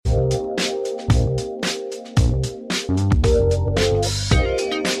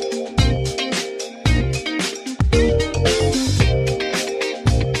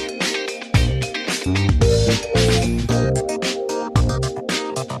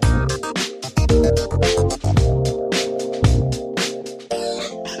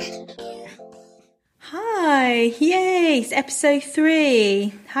it's episode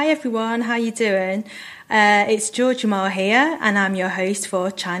 3. Hi everyone, how you doing? It's Georgia Moore here, and I'm your host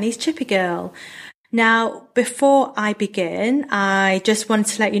for Chinese Chippy Girl. Now, before I begin, I just wanted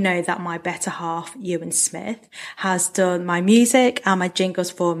to let you know that my better half, Ewan Smith, has done my music and my jingles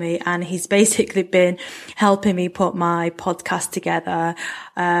for me, and he's basically been helping me put my podcast together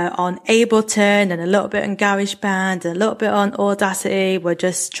on Ableton and a little bit on GarageBand and a little bit on Audacity. We're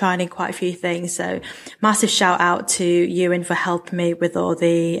just trying quite a few things, so massive shout out to Ewan for helping me with all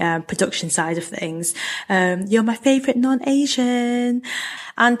the production side of things. You're my favourite non-Asian.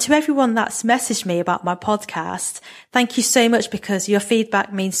 And to everyone that's messaged me about my podcast, thank you so much, because your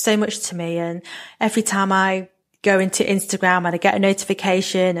feedback means so much to me. And every time I go into Instagram and I get a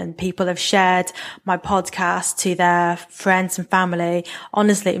notification and people have shared my podcast to their friends and family,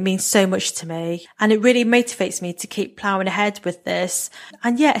 honestly, it means so much to me. And it really motivates me to keep ploughing ahead with this.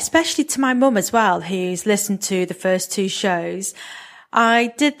 And yeah, especially to my mum as well, who's listened to the first 2 shows.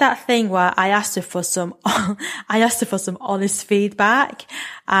 I did that thing where I asked her for some honest feedback.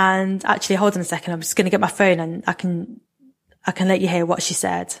 And actually, hold on a second. I'm just going to get my phone and I can let you hear what she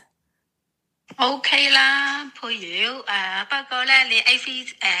said. OK 啦，佩瑤不過咧，你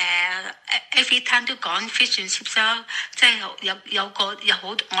every time 都講 fish and chips 咯，即係有好，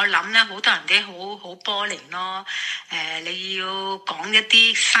我諗咧好多人都好 boring 咯。你要講一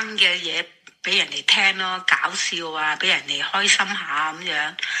啲新嘅嘢俾人哋聽咯，搞笑啊，俾人哋開心下咁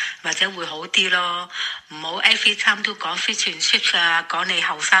樣，或者會好啲咯。唔好 every time 都講 fish and chips 啊，講你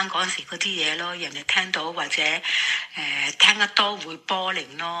後生嗰時嗰啲嘢咯，人哋聽到或者聽得多會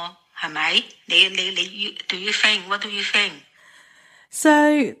boring 咯。係咪？你 do you think? What do you think?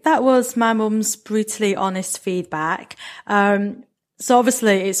 So that was my mum's brutally honest feedback. So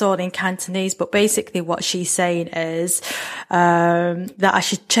obviously it's all in Cantonese, but basically what she's saying is that I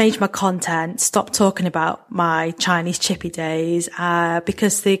should change my content, stop talking about my Chinese chippy days,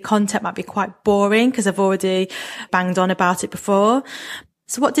 because the content might be quite boring because I've already banged on about it before.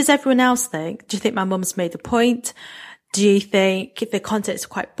 So what does everyone else think? Do you think my mum's made the point? Do you think the content's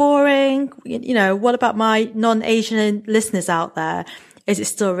quite boring? You know, what about my non-Asian listeners out there? Is it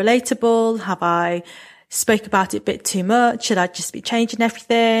still relatable? Have I spoke about it a bit too much? Should I just be changing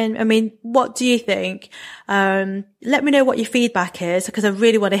everything? I mean, what do you think? Let me know what your feedback is, because I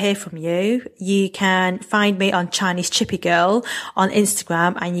really want to hear from you. You can find me on Chinese Chippy Girl on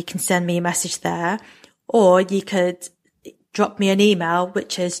Instagram, and you can send me a message there, or you could drop me an email,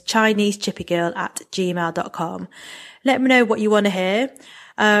 which is chinesechippygirl@gmail.com. Let me know what you want to hear.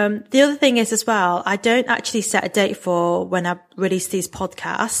 The other thing is as well, I don't actually set a date for when I release these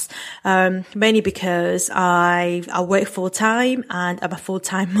podcasts, mainly because I work full time and I'm a full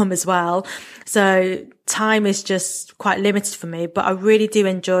time mum as well. So time is just quite limited for me, but I really do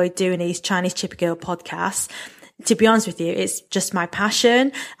enjoy doing these Chinese Chippy Girl podcasts. To be honest with you, it's just my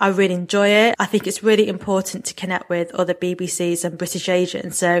passion. I really enjoy it. I think it's really important to connect with other BBCs and British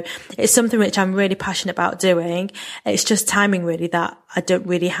Asians. So it's something which I'm really passionate about doing. It's just timing really that I don't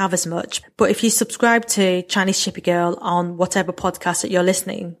really have as much. But if you subscribe to Chinese Chippy Girl on whatever podcast that you're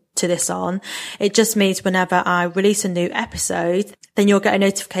listening to this on, it just means whenever I release a new episode, then you'll get a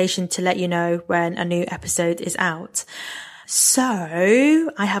notification to let you know when a new episode is out. So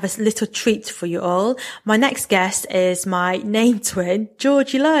I have a little treat for you all. My next guest is my name twin,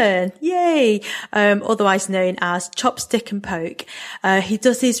 Georgie Learn. Yay! Otherwise known as Chopstick and Poke. He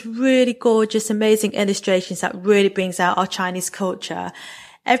does these really gorgeous, amazing illustrations that really brings out our Chinese culture.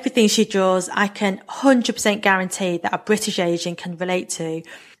 Everything she draws, I can 100% guarantee that a British Asian can relate to.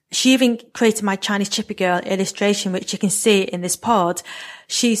 She even created my Chinese Chippy Girl illustration, which you can see in this pod.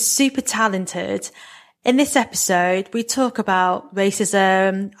 She's super talented. In this episode, we talk about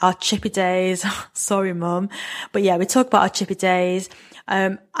racism, our chippy days. Sorry, Mum. But yeah, we talk about our chippy days.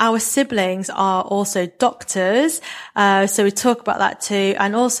 Our siblings are also doctors. So we talk about that too.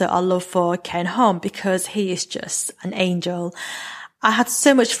 And also our love for Ken Hom, because he is just an angel. I had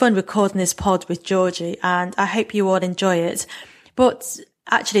so much fun recording this pod with Georgie, and I hope you all enjoy it. But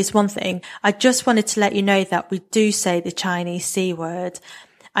actually, it's one thing. I just wanted to let you know that we do say the Chinese C word.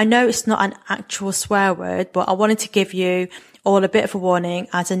 I know it's not an actual swear word, but I wanted to give you all a bit of a warning,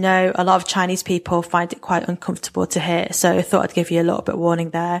 as I know a lot of Chinese people find it quite uncomfortable to hear. So I thought I'd give you a little bit of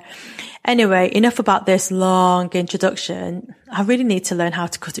warning there. Anyway, enough about this long introduction. I really need to learn how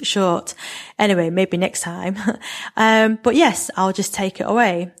to cut it short. Anyway, maybe next time. But yes, I'll just take it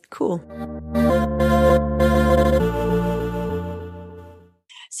away. Cool.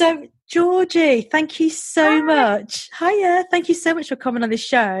 So Georgie, thank you so much. Hiya. Thank you so much for coming on the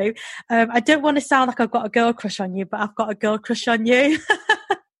show. I don't want to sound like I've got a girl crush on you, but I've got a girl crush on you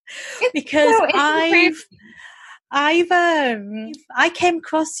because I came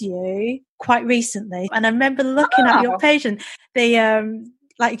across you quite recently, and I remember looking at your page, and they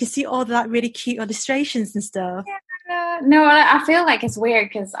like you can see all the like really cute illustrations and stuff. No, I feel like it's weird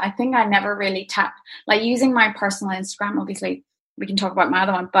because I think I never really like using my personal Instagram. Obviously, we can talk about my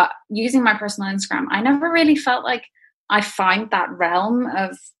other one, but using my personal Instagram, I never really felt like I found that realm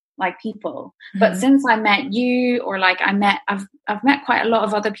of like people. But since I met you, or like I've met quite a lot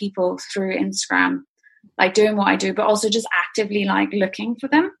of other people through Instagram, like doing what I do, but also just actively like looking for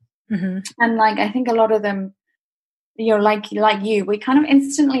them. And like I think a lot of them, you know, like you, we kind of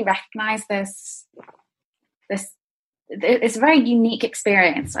instantly recognize this it's a very unique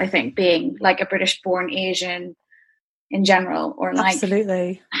experience, I think, being like a British born Asian in general, or like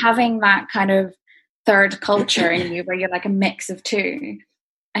absolutely having that kind of third culture in you where you're like a mix of two.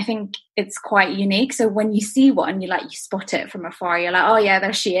 I think it's quite unique. So when you see one, you spot it from afar. You're like, oh yeah,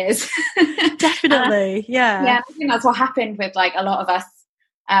 there she is. Definitely. Yeah. I think that's what happened with like a lot of us.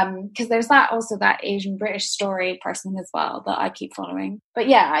 Because there's that Asian British story person as well that I keep following. But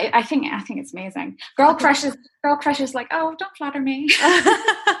yeah, I think it's amazing. Girl crushes like, oh, don't flatter me.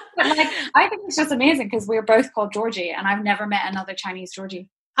 But like, I think it's just amazing because we're both called Georgie, and I've never met another Chinese Georgie.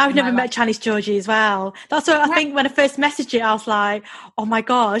 I've never met Chinese Georgie as well. That's what I think when I first messaged you, I was like, oh my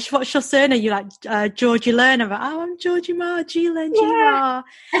gosh, what's your surname? You like Georgie Learn? I'm like, oh, I'm Georgie Ma, G-Len, G-Ma.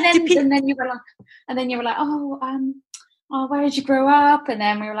 And then you were like, oh, where did you grow up? And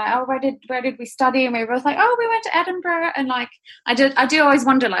then we were like, oh, where did we study? And we were both like, oh, we went to Edinburgh. And like, I do always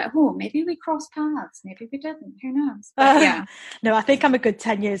wonder, like, oh, maybe we crossed paths, maybe we didn't. Who knows? But, yeah. No, I think I'm a good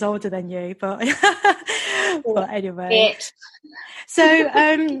 10 years older than you, but but anyway. So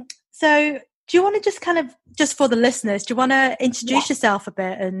do you want to just kind of, just for the listeners, do you want to introduce yourself a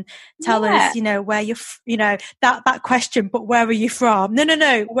bit and tell us, you know, where you're, that question, but where are you from?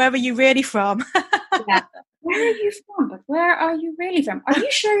 No, where are you really from? Yeah. Where are you from? But where are you really from? Are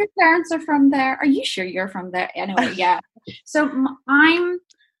you sure your parents are from there? Are you sure you're from there? Anyway, yeah. So I'm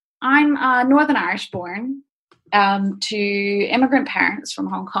Northern Irish born to immigrant parents from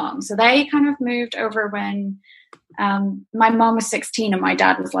Hong Kong. So they kind of moved over when my mom was 16 and my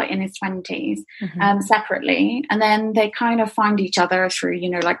dad was like in his 20s, separately. And then they kind of found each other through, you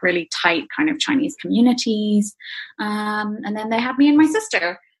know, like really tight kind of Chinese communities. And then they had me and my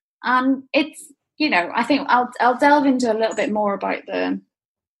sister. It's, you know, I think I'll delve into a little bit more about the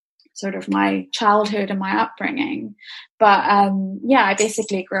sort of my childhood and my upbringing. But I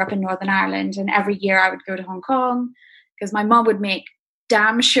basically grew up in Northern Ireland, and every year I would go to Hong Kong because my mom would make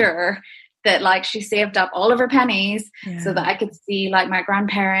damn sure that like she saved up all of her pennies so that I could see like my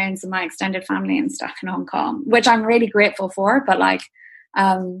grandparents and my extended family and stuff in Hong Kong, which I'm really grateful for. But like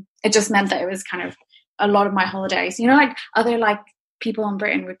it just meant that it was kind of a lot of my holidays, you know, like other like people in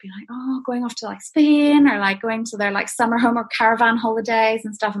Britain would be like, oh, going off to like Spain, or like going to their like summer home or caravan holidays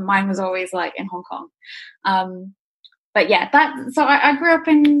and stuff. And mine was always like in Hong Kong. But yeah, so I grew up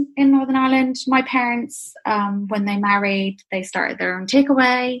in Northern Ireland. My parents, when they married, they started their own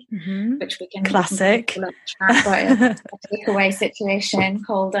takeaway, which we can classic a takeaway situation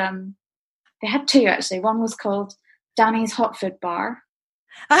called, they had two actually. One was called Danny's Hot Food Bar.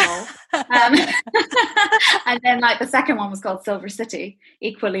 And then like the second one was called Silver City,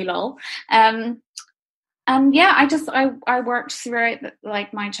 equally lol. And yeah, I worked throughout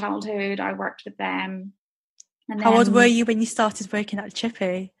like my childhood. I worked with them. And then, how old were you when you started working at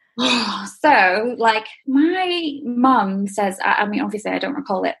Chippy? So like my mum says, I mean obviously I don't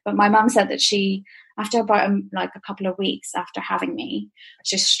recall it, but my mum said that she, after about like a couple of weeks after having me,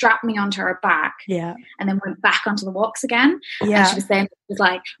 she strapped me onto her back, and then went back onto the walks again. And she was saying it was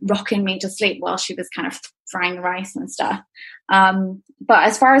like rocking me to sleep while she was kind of frying the rice and stuff. But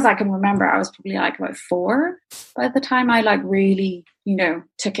as far as I can remember, I was probably like about 4 by the time I like really, you know,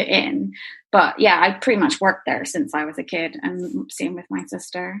 took it in. But yeah, I pretty much worked there since I was a kid, and same with my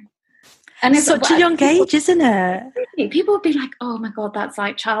sister. And it's such a young age, isn't it? People would be like, oh my God, that's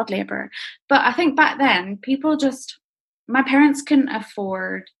like child labour. But I think back then, my parents couldn't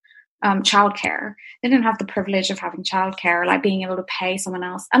afford childcare. They didn't have the privilege of having childcare, like being able to pay someone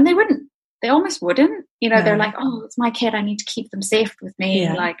else. And they almost wouldn't. You know, they're like, oh, it's my kid. I need to keep them safe with me,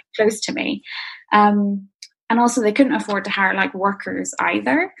 like close to me. And also they couldn't afford to hire like workers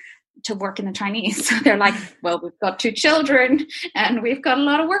either to work in the Chinese. So they're like, well, we've got 2 children and we've got a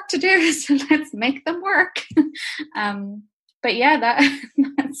lot of work to do, so let's make them work. But yeah,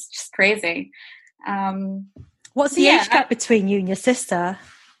 that's just crazy. What's the age gap between you and your sister?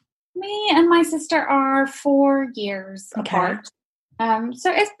 Me and my sister are 4 years apart.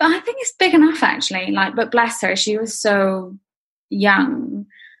 So I think it's big enough actually, like, but bless her, she was so young.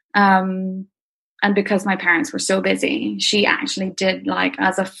 and because my parents were so busy, she actually did, like,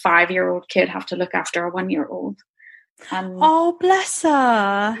 as a 5-year-old kid, have to look after a 1-year-old. And Oh, bless her.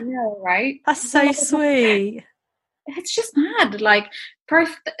 I know, right? That's so sweet. It's just mad. Like,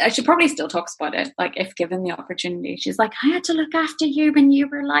 she probably still talks about it, like, if given the opportunity. She's like, I had to look after you when you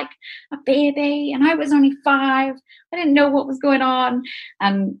were like a baby and I was only 5. I didn't know what was going on.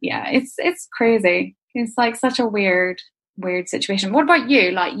 And yeah, it's crazy. It's like such a weird situation. What about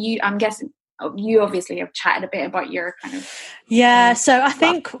you? Like, I'm guessing you obviously have chatted a bit about your kind of so I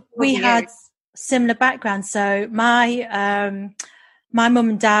think we had similar backgrounds. So my mum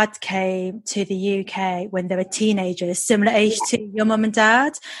and dad came to the UK when they were teenagers, similar age to your mum and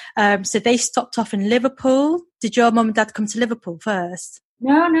dad. So they stopped off in Liverpool. Did your mum and dad come to Liverpool first?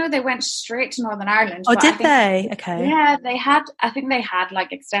 No, they went straight to Northern Ireland. Oh, did they? Okay. Yeah, they had like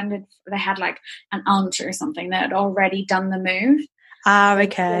an aunt or something that had already done the move.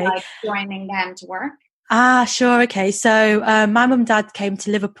 Okay. Like joining them to work. Sure. Okay. So my mum and dad came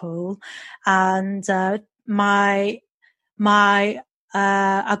to Liverpool, and my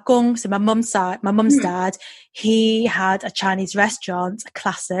Agong, so my mum's dad, he had a Chinese restaurant, a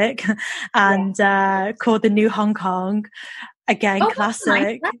classic, and called the New Hong Kong. Again,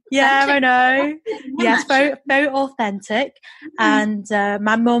 classic. Nice. Yeah, I know. Yes, very, very authentic. And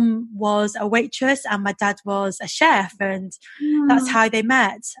my mum was a waitress and my dad was a chef, and that's how they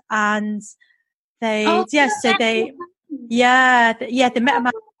met. And they met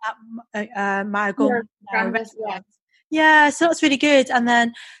at my Agong restaurant. Yeah, so that's really good. And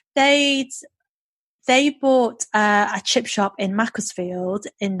then they bought a chip shop in Macclesfield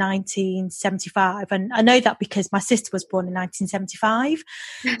in 1975. And I know that because my sister was born in 1975.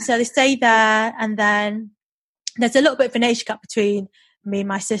 So they stayed there. And then there's a little bit of an age gap between me and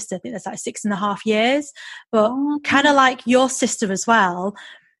my sister. I think there's like 6.5 years. But kind of like your sister as well,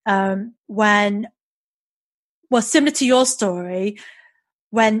 similar to your story,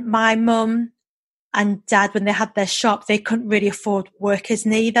 when my mum and dad, when they had their shop, they couldn't really afford workers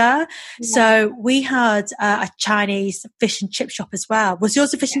neither. Yeah. So we had a Chinese fish and chip shop as well. Was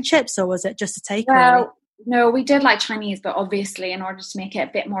yours a fish and chips, or was it just a takeaway? Well, no, we did like Chinese, but obviously in order to make it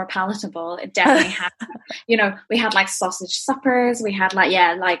a bit more palatable, it definitely had, we had like sausage suppers. We had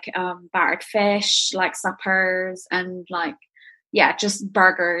battered fish, like suppers, and just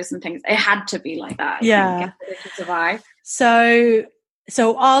burgers and things. It had to be like that. I think, to survive.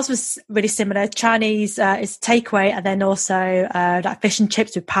 So ours was really similar. Chinese is takeaway, and then also like fish and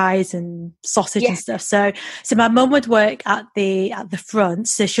chips with pies and sausage and stuff. So my mum would work at the front,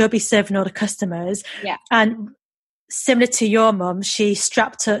 so she'll be serving all the customers. Yeah. And similar to your mum, she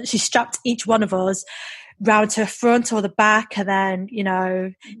strapped each one of us round to the front or the back, and then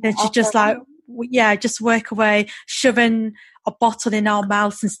then she just just work away, shoving a bottle in our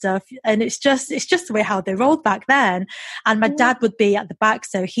mouths and stuff. And it's just the way how they rolled back then. And my dad would be at the back,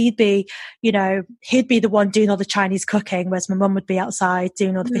 so he'd be the one doing all the Chinese cooking, whereas my mum would be outside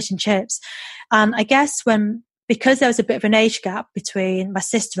doing all the fish and chips. And I guess because there was a bit of an age gap between my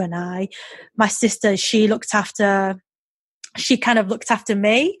sister and I, my sister, she kind of looked after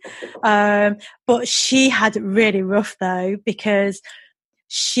me. But she had it really rough though, because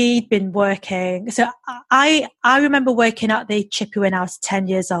she'd been working. So I remember working at the Chippy when I was 10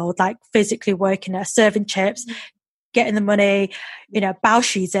 years old, like physically working there, serving chips, getting the money, bao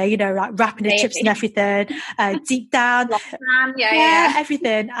shuzi, like wrapping the chips and everything, deep down,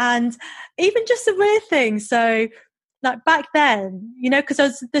 everything. And even just the weird things. So like back then,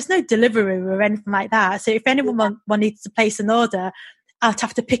 because there's no delivery or anything like that. So if anyone wanted to place an order, I'd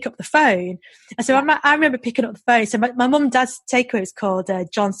have to pick up the phone. And so I remember picking up the phone. So my mum and dad's takeaway is called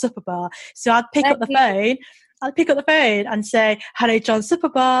John's Supper Bar. So I'd pick up the phone and say, hello, John's Supper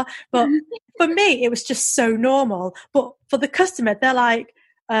Bar. But for me, it was just so normal. But for the customer, they're like,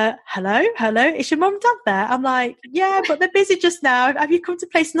 hello, is your mum and dad there? I'm like, yeah, but they're busy just now. Have you come to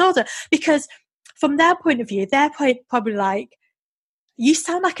place an order? Because from their point of view, they're probably like, you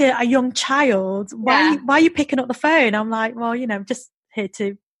sound like a young child. Why are you picking up the phone? I'm like, well, just here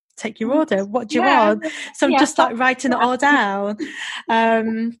to take your order. What do you want? So I'm just like writing it all down.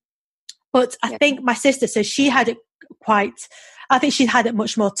 But I think my sister, so she had it I think she had it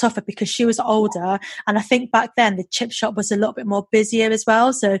much more tougher because she was older. And I think back then the chip shop was a little bit more busier as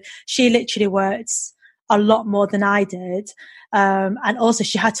well. So she literally worked a lot more than I did. And also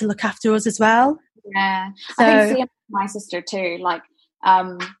she had to look after us as well. Yeah. So, I think my sister too,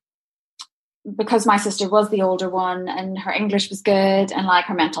 because my sister was the older one and her English was good and like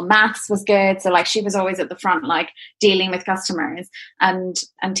her mental maths was good. So like she was always at the front, like dealing with customers and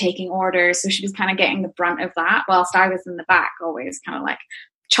taking orders. So she was kind of getting the brunt of that whilst I was in the back, always kind of like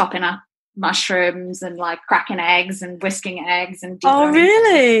chopping up mushrooms and like cracking eggs and whisking eggs and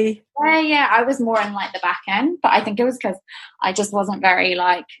really? Yeah, I was more in like the back end, but I think it was because I just wasn't very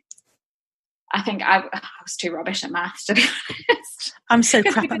like, I think I was too rubbish at maths, to be honest. I'm so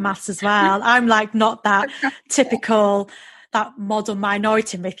crap at maths as well. I'm like not that typical, that model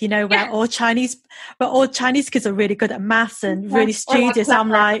minority myth, you know, where all Chinese kids are really good at maths and really studious.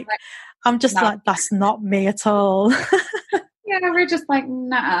 I'm just like, that's not me at all. Yeah, we're just like,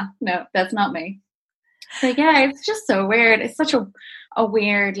 nah, no, that's not me. But yeah, it's just so weird. It's such a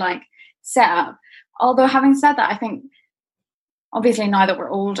weird like setup. Although having said that, I think obviously now that we're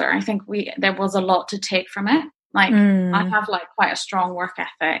older, I think there was a lot to take from it. Like I have like quite a strong work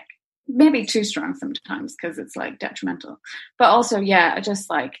ethic, maybe too strong sometimes because it's like detrimental. But also, yeah, just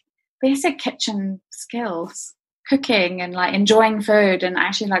like basic kitchen skills, cooking and like enjoying food and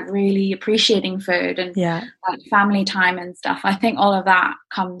actually like really appreciating food and like family time and stuff. I think all of that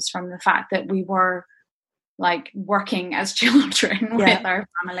comes from the fact that we were like working as children with our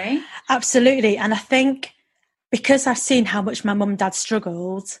family. Absolutely. And I think because I've seen how much my mum and dad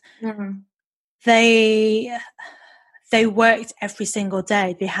struggled, they worked every single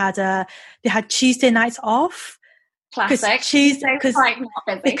day. They had Tuesday nights off. Classic.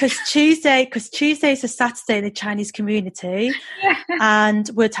 Because Tuesday is a Saturday in the Chinese community, and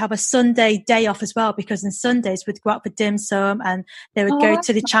would have a Sunday day off as well. Because on Sundays we'd go out for dim sum, and they would go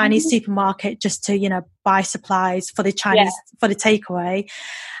to the Chinese supermarket just to, you know, buy supplies for the Chinese for the takeaway.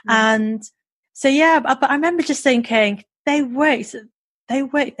 And so but I remember just thinking they worked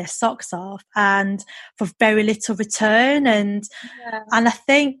their socks off, and for very little return, and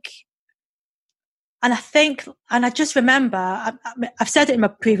I just remember, I've said it in my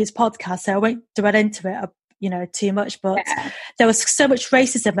previous podcast, so I won't dwell into it, you know, too much, but there was so much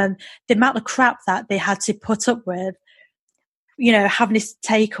racism and the amount of crap that they had to put up with, you know, having this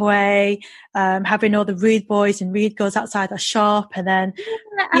takeaway, having all the rude boys and rude girls outside the shop. And then,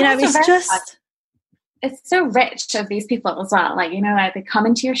 you know, it's just... It's so rich of these people as well. Like, you know, like they come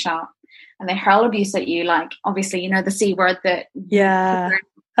into your shop and they hurl abuse at you. Like, obviously, you know, the C word that...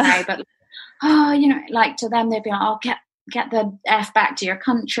 but... oh, you know, like to them, they'd be like, oh, get the F back to your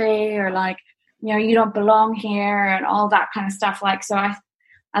country, or like, you know, you don't belong here, and all that kind of stuff. Like, so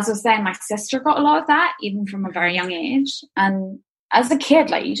as I was saying, my sister got a lot of that, even from a very young age. And as a kid,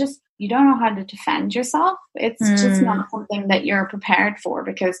 like, you don't know how to defend yourself. It's just not something that you're prepared for,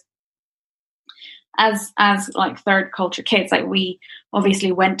 because as like third culture kids, like we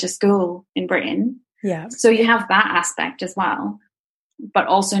obviously went to school in Britain. Yeah. So you have that aspect as well. But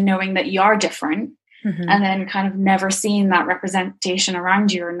also knowing that you are different, and then kind of never seeing that representation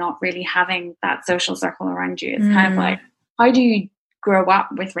around you, or not really having that social circle around you. It's kind of like, how do you grow up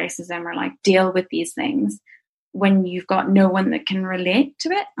with racism or like deal with these things when you've got no one that can relate to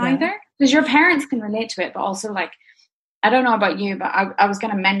it either? Because your parents can relate to it, but also like, I don't know about you, but I was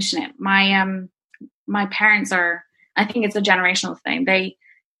going to mention it. My parents are, I think it's a generational thing.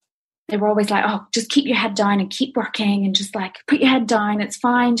 They were always like, oh, just keep your head down and keep working, and just like put your head down. It's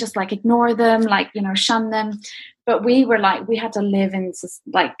fine. Just like ignore them, like, you know, shun them. But we were like, we had to live in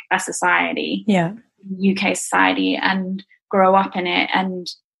like a society, UK society, and grow up in it, and,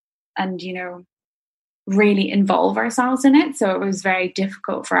 you know, really involve ourselves in it. So it was very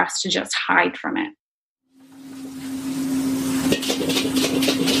difficult for us to just hide from it.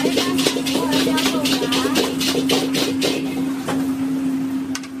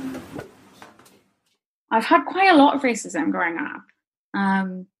 I've had quite a lot of racism growing up.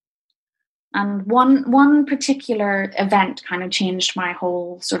 And one particular event kind of changed my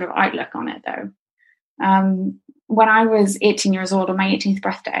whole sort of outlook on it, though. When I was 18 years old, on my 18th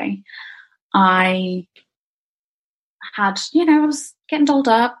birthday, I had, you know, I was getting dolled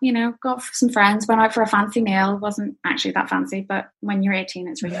up, you know, got some friends, went out for a fancy meal. It wasn't actually that fancy, but when you're 18,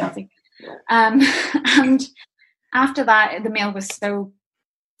 it's really fancy. And after that, the meal was so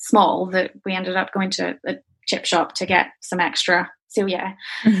small that we ended up going to a chip shop to get some extra. So yeah.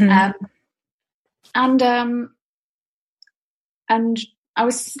 And I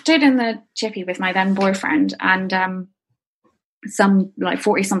was stood in the chippy with my then boyfriend, and some like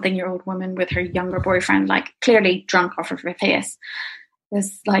 40-something-year-old woman with her younger boyfriend, like clearly drunk off of her face,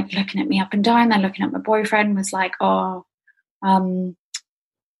 was like looking at me up and down, then looking at my boyfriend, was like, oh, you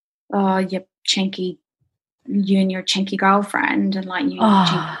chinky, you and your chinky girlfriend, and like you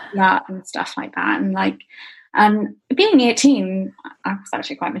chinky slut and stuff like that. And like, and being 18, I was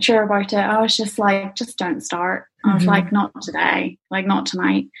actually quite mature about it. I was just like, just don't start. I was like, not today, like not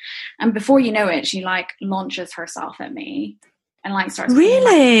tonight. And before you know it, she like launches herself at me and like starts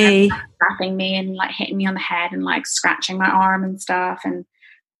really slapping me and like hitting me on the head and like scratching my arm and stuff. And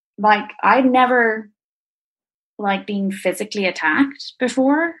like I'd never like been physically attacked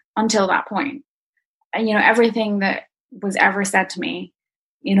before until that point. And, you know, everything that was ever said to me,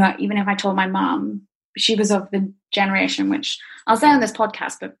 you know, even if I told my mom, she was of the generation, which I'll say on this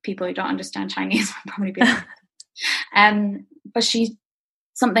podcast, but people who don't understand Chinese will probably be like, but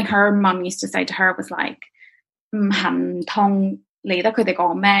something her mum used to say to her was like, 唔痕痛理得佢哋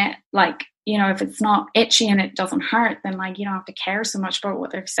講咩? Like, you know, if it's not itchy and it doesn't hurt, then like you don't have to care so much about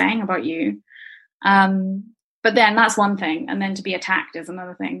what they're saying about you. But then that's one thing, and then to be attacked is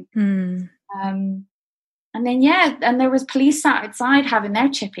another thing. And then and there was police outside having their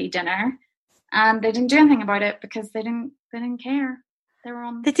chippy dinner, and they didn't do anything about it because they didn't care.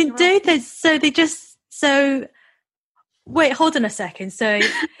 They didn't do this, so wait, hold on a second. So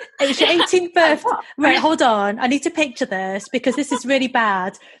it's your 18th birthday. Wait, hold on. I need to picture this because this is really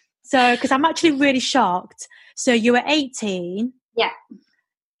bad. So, because I'm actually really shocked. So you were 18. Yeah.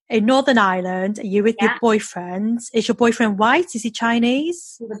 In Northern Ireland. Are you with your boyfriend? Is your boyfriend white? Is he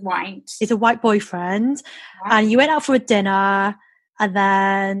Chinese? He was white. He's a white boyfriend. Yeah. And you went out for a dinner, and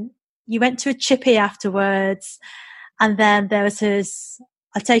then you went to a chippy afterwards. And then there was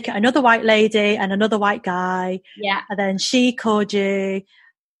another white lady and another white guy. Yeah. And then she called you.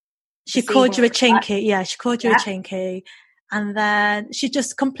 She called you a chinky. Yeah, she called you a chinky. And then she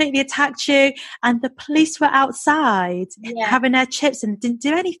just completely attacked you. And the police were outside having their chips and didn't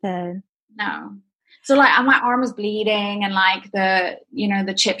do anything. No. So like my arm was bleeding, and like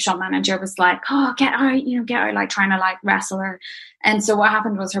the chip shop manager was like, oh, get out, like trying to like wrestle her. And so what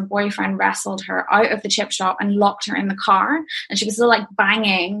happened was her boyfriend wrestled her out of the chip shop and locked her in the car. And she was still like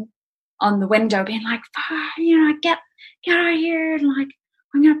banging on the window, being like, get out of here. And like,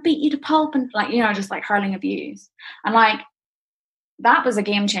 I'm going to beat you to pulp. And like, just like hurling abuse. And like, that was a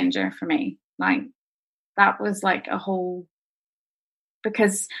game changer for me. Like that was like a whole,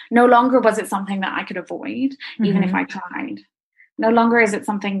 because no longer was it something that I could avoid, even if I tried. No longer is it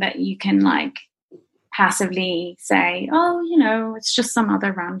something that you can like passively say, oh, it's just some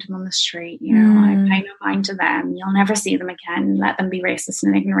other random on the street, I pay no mind to them. You'll never see them again. Let them be racist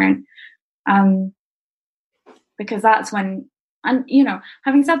and ignorant. Because that's when, and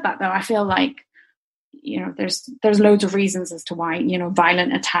having said that though, I feel like, there's loads of reasons as to why,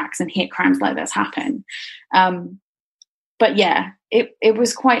 violent attacks and hate crimes like this happen. But yeah, it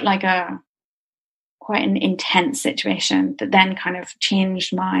was quite an intense situation that then kind of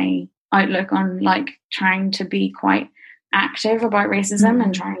changed my outlook on like trying to be quite active about racism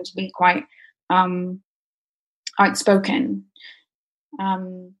and trying to be quite outspoken.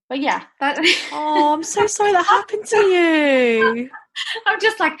 But yeah, oh, I'm so sorry that happened to you. I'm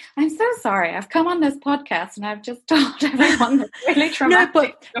just like, I'm so sorry. I've come on this podcast and I've just told everyone that's really traumatic. No,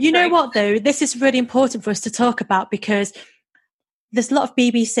 but you know what though? This is really important for us to talk about because there's a lot of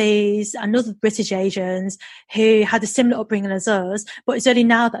BBCs and other British Asians who had a similar upbringing as us, but it's only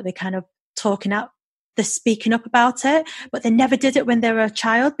now that they're kind of they're speaking up about it, but they never did it when they were a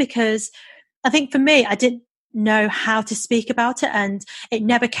child because I think for me, I didn't know how to speak about it and it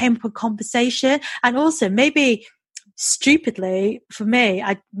never came up in conversation. And also maybe stupidly for me,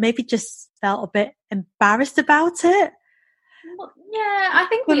 I maybe just felt a bit embarrassed about it. Well, yeah, I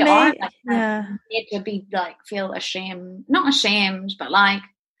think we are made to be like feel ashamed, not ashamed, but like,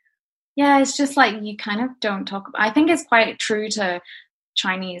 yeah, it's just like you kind of don't talk about. I think it's quite true to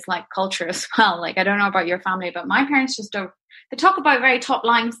Chinese like culture as well. Like I don't know about your family, but my parents just don't. They talk about very top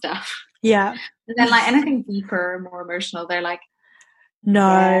line stuff. Yeah, and then like anything deeper, more emotional, they're like,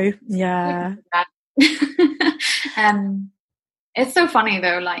 no, yeah. It's so funny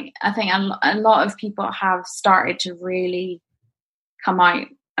though. Like I think a lot of people have started to really come out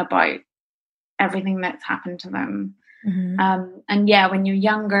about everything that's happened to them. And yeah, when you're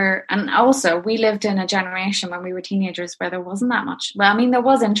younger, and also we lived in a generation when we were teenagers where there wasn't that much. Well, I mean, there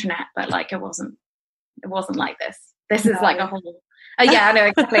was internet, but like it wasn't like this. This is like a whole. Yeah, I know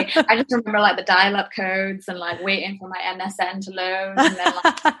exactly. I just remember like the dial-up codes and like waiting for my MSN to load, and then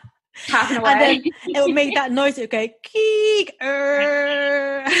like tapping away. And then it would make that noise. It would go keek.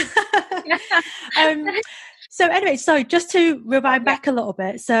 So anyway, so just to rewind back a little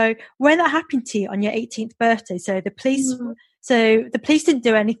bit. So when that happened to you on your 18th birthday, so the police didn't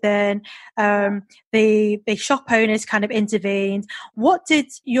do anything. The shop owners kind of intervened. Were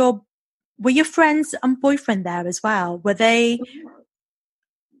your friends and boyfriend there as well? Were they?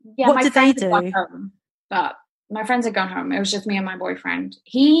 Yeah, what did they do? But my friends had gone home. It was just me and my boyfriend.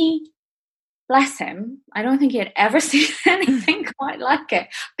 He, bless him, I don't think he had ever seen anything quite like it.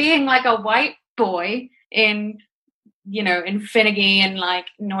 Being like a white boy in in Finnegy and like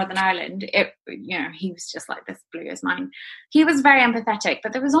Northern Ireland, he was just like, this blew his mind. He was very empathetic,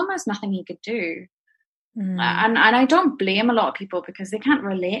 but there was almost nothing he could do. And I don't blame a lot of people because they can't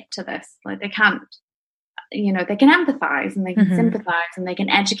relate to this. Like they can't, they can empathize and they can sympathize and they can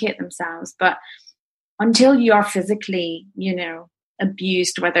educate themselves. But until you are physically,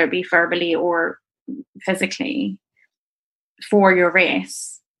 abused, whether it be verbally or physically for your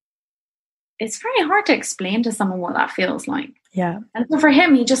race, it's very hard to explain to someone what that feels like. Yeah. And so for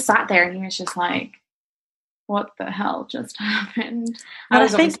him, he just sat there and he was just like, what the hell just happened? I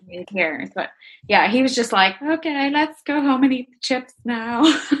was obviously in tears, but yeah, he was just like, okay, let's go home and eat the chips now.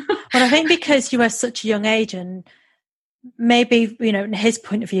 Well, I think because you were such a young age and maybe, in his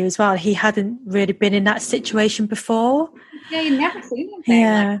point of view as well, he hadn't really been in that situation before. Yeah, you'd never seen anything.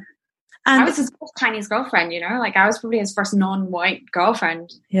 Yeah. And I was his first Chinese girlfriend, like I was probably his first non-white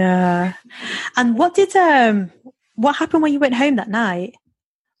girlfriend. Yeah. And what happened when you went home that night?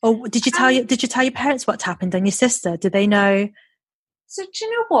 Or did you tell your parents what happened and your sister? Did they know? So do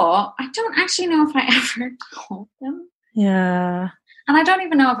you know what? I don't actually know if I ever told them. Yeah. And I don't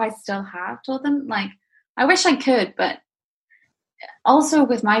even know if I still have told them. Like, I wish I could, but also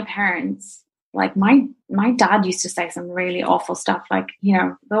with my parents, like my dad used to say some really awful stuff. Like,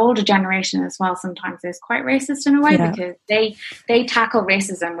 the older generation as well sometimes is quite racist in a way because they tackle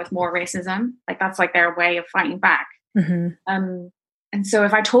racism with more racism. Like that's like their way of fighting back. Mm-hmm. And so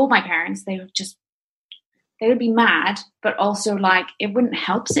if I told my parents, they would be mad, but also like it wouldn't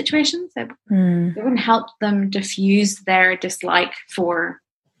help situations. It wouldn't help them diffuse their dislike for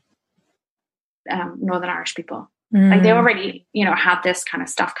Northern Irish people. Like they already, had this kind of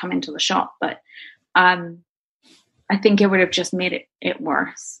stuff come into the shop, but I think it would have just made it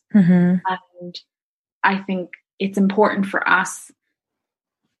worse. Mm-hmm. And I think it's important for us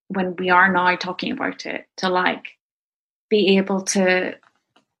when we are now talking about it to like be able to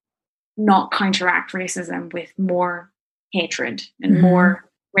not counteract racism with more hatred and more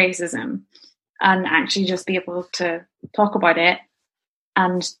racism, and actually just be able to talk about it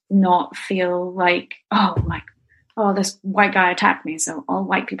and not feel like, oh, this white guy attacked me, so all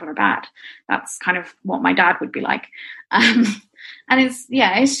white people are bad. That's kind of what my dad would be like. And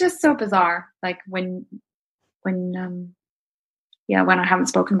it's just so bizarre. Like when I haven't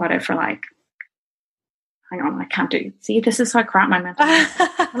spoken about it for like, hang on, I can't do. See, this is how crap my mental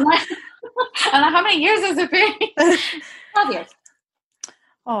health is. And how many years has it been? 12 years.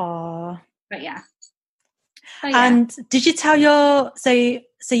 Aww. But yeah. And did you tell your so you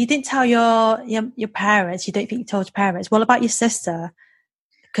didn't tell your parents? You don't think you told your parents? What about your sister?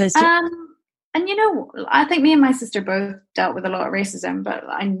 Because and I think me and my sister both dealt with a lot of racism, but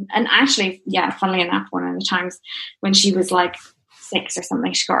and actually, funnily enough, one of the times when she was like 6 or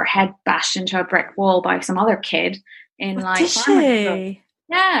something, she got her head bashed into a brick wall by some other kid in like. Did she?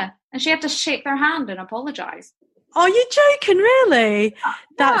 Yeah, and she had to shake their hand and apologize. Are you joking? Really?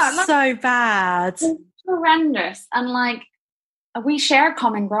 That's so bad. It's horrendous. And like we share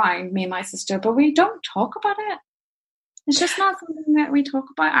common ground, me and my sister, but we don't talk about it. It's just not something that we talk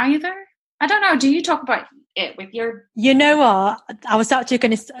about either. I don't know. Do you talk about it with your? You know what? I was actually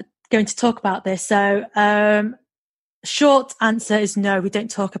going to talk about this. So, short answer is no. We don't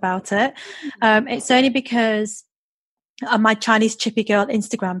talk about it. It's only because on my Chinese Chippy Girl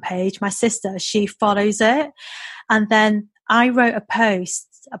Instagram page, my sister, she follows it, and then I wrote a post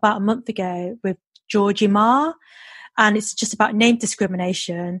about a month ago with Georgie Ma, and it's just about name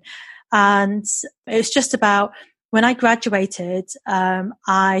discrimination, and it's just about. When I graduated,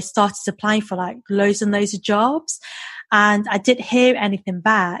 I started applying for like loads and loads of jobs, and I didn't hear anything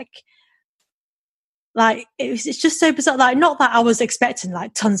back. Like it's just so bizarre. Like not that I was expecting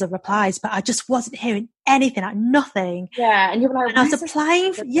like tons of replies, but I just wasn't hearing anything, like nothing. Yeah, and you were like, and I was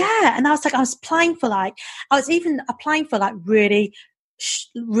applying for, and I was applying for like, I was even applying for like really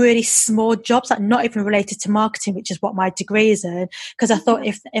small jobs, like not even related to marketing, which is what my degree is in, because I thought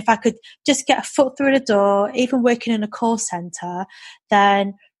if I could just get a foot through the door, even working in a call center,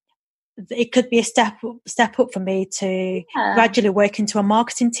 then it could be a step up for me to gradually work into a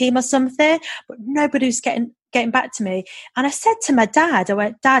marketing team or something. But nobody was getting back to me, and I said to my dad, I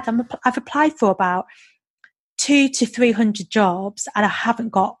went, Dad, I've applied for about 200 to 300 jobs and I haven't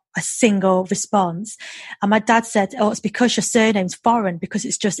got a single response. And my dad said, oh, it's because your surname's foreign, because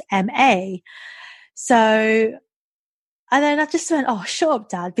it's just MA. So, and then I just went, oh, shut up,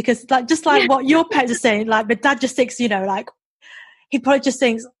 Dad, because like, just like what your parents are saying, like my dad just thinks, like he probably just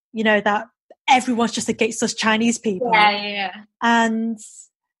thinks, that everyone's just against us Chinese people. Yeah. And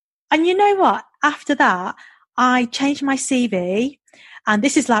you know what? After that, I changed my CV And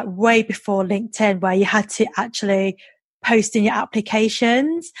this is like way before LinkedIn, where you had to actually post in your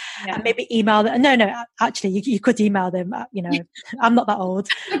applications and maybe email them. No, actually you could email them, I'm not that old.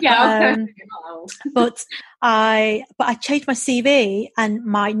 Yeah. But I changed my CV and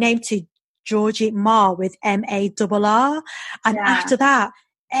my name to Georgie Marr with MARR. And after that,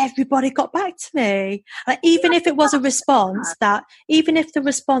 everybody got back to me. Like, even if it was a response even if the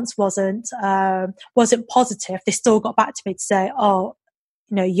response wasn't positive, they still got back to me to say, oh,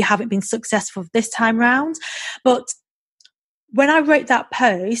 you haven't been successful this time round. But when I wrote that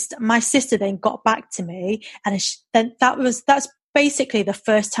post, my sister then got back to me, and that's basically the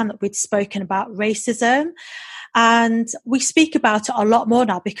first time that we'd spoken about racism. And we speak about it a lot more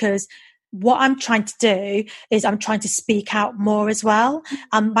now, because what I'm trying to do is I'm trying to speak out more as well.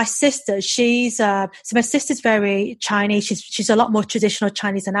 And my sister, so my sister's very Chinese. She's a lot more traditional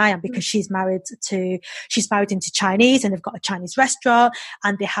Chinese than I am, because she's married into Chinese, and they've got a Chinese restaurant,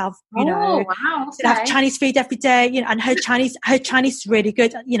 and they have, they have Chinese food every day, and her Chinese is really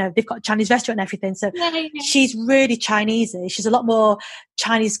good. They've got a Chinese restaurant and everything. So she's really Chinesey. She's a lot more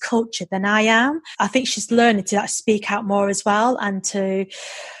Chinese culture than I am. I think she's learning to speak out more as well, and to,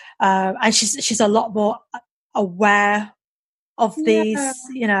 and she's a lot more aware of these,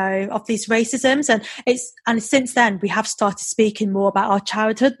 of these racisms. And since then we have started speaking more about our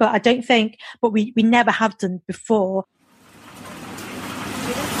childhood, but we never have done before.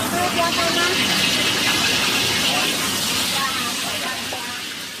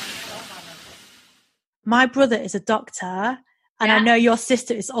 My brother is a doctor, and I know your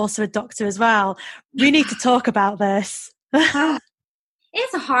sister is also a doctor as well. We need to talk about this.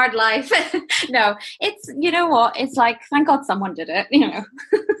 It's a hard life. No, it's, it's like, thank God someone did it,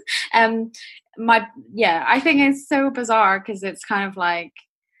 I think it's so bizarre, because it's kind of like,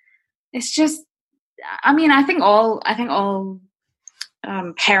 it's just, I think all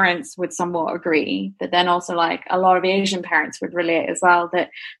parents would somewhat agree, but then also like a lot of Asian parents would relate as well, that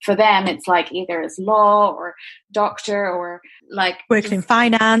for them it's like either it's law or doctor or like working in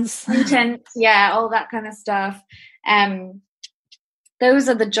finance, content, all that kind of stuff. Those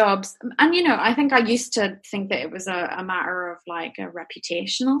are the jobs. And, I think I used to think that it was a matter of like a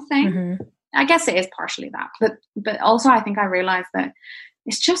reputational thing. Mm-hmm. I guess it is partially that. But also I think I realized that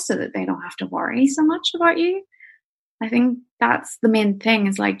it's just so that they don't have to worry so much about you. I think that's the main thing,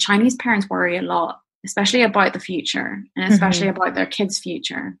 is like Chinese parents worry a lot, especially about the future, and especially about their kids'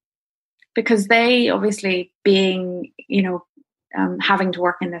 future. Because they obviously, being, having to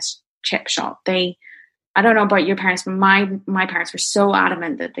work in this chip shop, I don't know about your parents, but my parents were so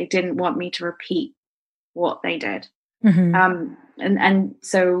adamant that they didn't want me to repeat what they did. Mm-hmm. And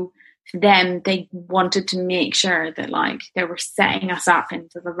so for them, they wanted to make sure that like they were setting us up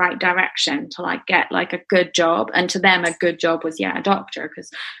into the right direction to like get like a good job. And to them, a good job was a doctor, because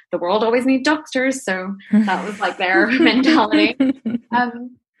the world always needs doctors. So that was like their mentality.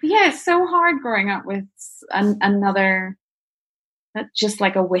 It's so hard growing up with another, just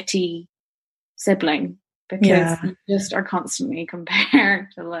like a witty sibling, because you just are constantly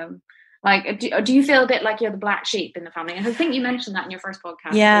compared to them. Like, do you feel a bit like you're the black sheep in the family? And I think you mentioned that in your first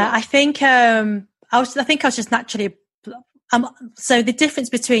podcast. Yeah, I think I was just naturally. So the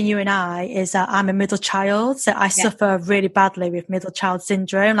difference between you and I is that I'm a middle child, so I suffer really badly with middle child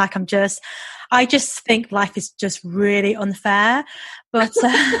syndrome. Like I just think life is just really unfair. But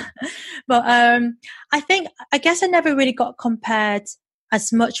I guess I never really got compared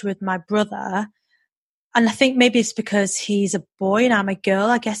as much with my brother. And I think maybe it's because he's a boy and I'm a girl.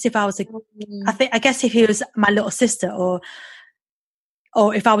 I guess if I was I guess if he was my little sister, or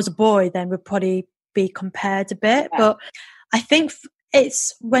if I was a boy, then we'd probably be compared a bit. Yeah. But I think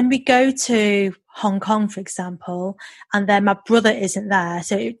it's when we go to Hong Kong, for example, and then my brother isn't there.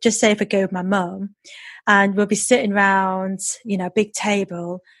 So just say if I go with my mum, and we'll be sitting around, a big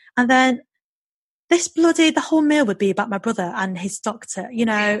table, and then the whole meal would be about my brother and his doctor,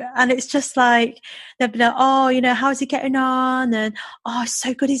 and it's just like, they'd be like, oh, how's he getting on? And, oh, it's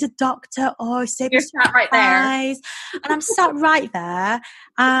so good, he's a doctor. Oh, he's You're sat right there. And I'm sat right there,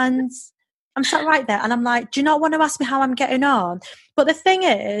 and I'm like, do you not want to ask me how I'm getting on? But the thing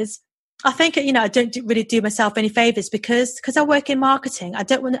is, I think, I don't really do myself any favors, because I work in marketing. I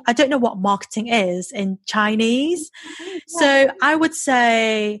don't know what marketing is in Chinese. So I would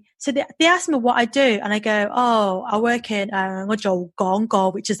say, so they ask me what I do, and I go, oh, I work in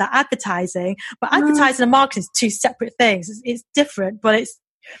Gong, which is that advertising. But advertising and marketing is two separate things. It's different, but it's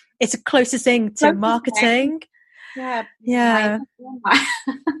the closest thing to marketing. Yeah. Yeah.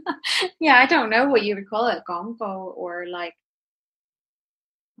 I don't know what you would call it, Gongo, or like,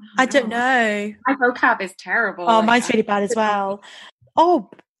 I don't know. My vocab is terrible. Oh, mine's really bad as well. Oh,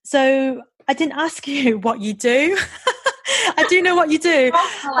 so I didn't ask you what you do. I do know what you do.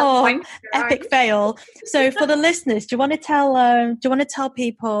 Oh, epic fail. So for the listeners, do you want to tell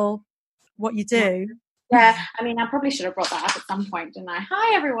people what you do? Yeah, I mean, I probably should have brought that up at some point, didn't I?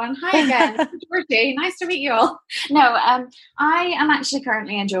 Hi, everyone. Hi again. Georgie. Nice to meet you all. No, I am actually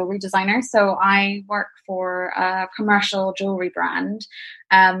currently a jewelry designer. So I work for a commercial jewelry brand,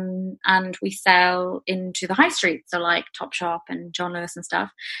 and we sell into the high street. So like Topshop and John Lewis and stuff.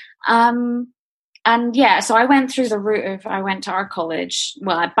 And yeah, so I went through the route of, I went to art college.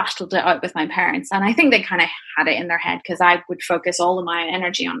 Well, I battled it out with my parents, and I think they kind of had it in their head because I would focus all of my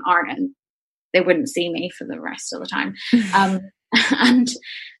energy on art and they wouldn't see me for the rest of the time. And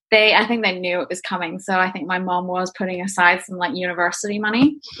I think they knew it was coming. So I think my mom was putting aside some like university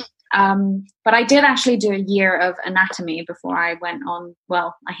money. But I did actually do a year of anatomy before I went on.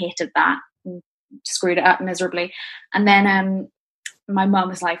 Well, I hated that and screwed it up miserably. And then my mom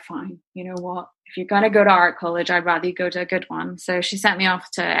was like, fine, you know what? If you're going to go to art college, I'd rather you go to a good one. So she sent me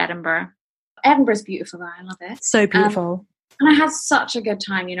off to Edinburgh. Edinburgh's beautiful though. I love it. So beautiful. And I had such a good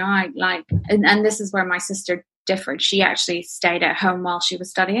time, you know, and this is where my sister differed. She actually stayed at home while she was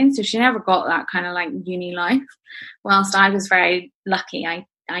studying. So she never got that kind of like uni life. Whilst I was very lucky, I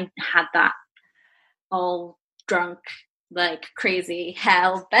had that all drunk, like crazy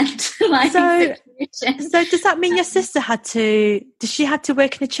hell bent like situation. So does that mean your sister had to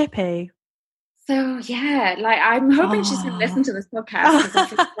work in a chippy? So yeah, like I'm hoping she's going to listen to this podcast because I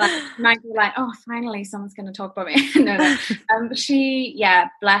feel like might be like, oh, finally someone's going to talk about me. No. She,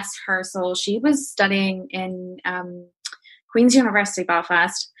 bless her soul, she was studying in Queen's University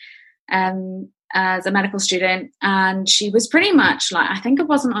Belfast as a medical student, and she was pretty much like, I think it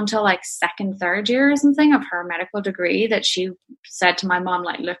wasn't until like second, third year or something of her medical degree that she said to my mom,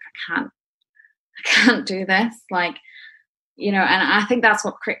 like, look, I can't do this, like. You know, and I think that's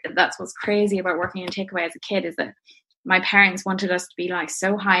what's crazy about working in Takeaway as a kid is that my parents wanted us to be like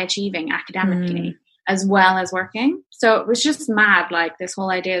so high achieving academically as well as working. So it was just mad, like this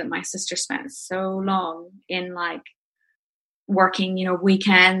whole idea that my sister spent so long in like working, you know,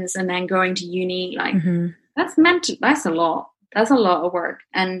 weekends and then going to uni, like that's a lot of work.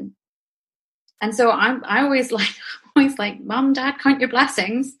 And so I always like, Mom, Dad, count your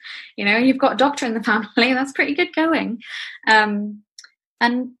blessings. You know, you've got a doctor in the family. That's pretty good going. And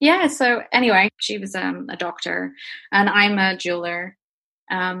yeah, so anyway, she was a doctor and I'm a jeweler.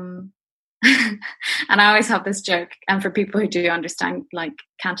 And I always have this joke, and for people who do understand like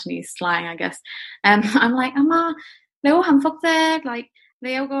Cantonese slang, I guess, I'm like, Ama, 你好幸福啫, like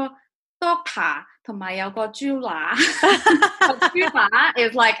你有個 doctor 同埋有個豬乸.豬乸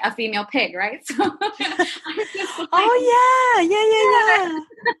is like a female pig, right? So like, oh yeah.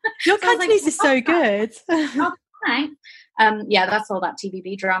 Your Cantonese is so good. Right. Yeah, that's all that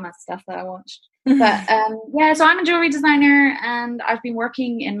TVB drama stuff that I watched. But yeah, so I'm a jewelry designer and I've been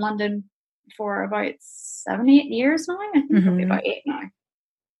working in London for about 7-8 years now. I think probably about 8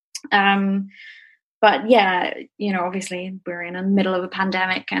 now. But yeah, you know, obviously we're in the middle of a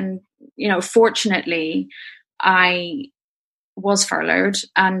pandemic and, you know, fortunately I was furloughed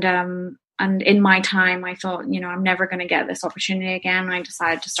and in my time I thought, you know, I'm never going to get this opportunity again. I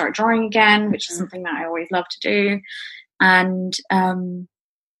decided to start drawing again, which is something that I always love to do. And,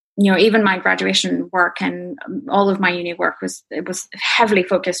 you know, even my graduation work and all of my uni work was heavily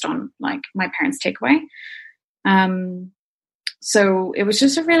focused on like my parents' takeaway. So it was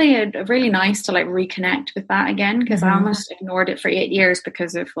just a really nice to like reconnect with that again, because I almost ignored it for 8 years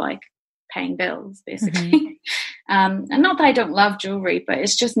because of like paying bills basically. And not that I don't love jewelry, but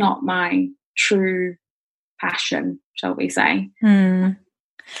it's just not my true passion, shall we say.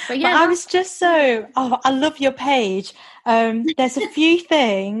 But yeah, I was just I love your page. There's a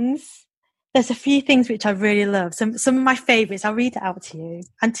few things which I really love. Some of my favorites. I'll read it out to you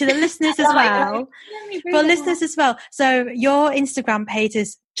and to the listeners as well. For listeners as well. So your Instagram page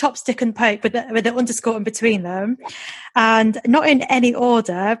is Chopstick and Poke with the underscore in between them, and not in any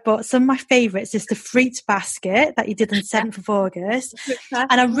order. But some of my favorites is the fruit basket that you did on 7th of August,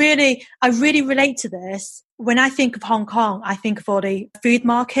 and I really relate to this. When I think of Hong Kong, I think of all the food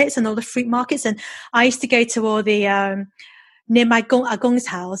markets and all the fruit markets, and I used to go to all the. Near my gong's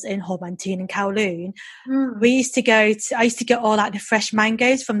house in Ho Man Tin and Kowloon, I used to get all like the fresh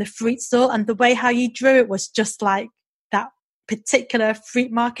mangoes from the fruit store, and the way how you drew it was just like that particular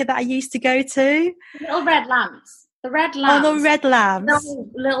fruit market that I used to go to. Little red lamps. The red lamps. Oh, the red lamps.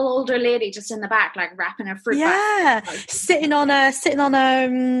 Little older lady just in the back, like wrapping a fruit. Yeah, bag. sitting on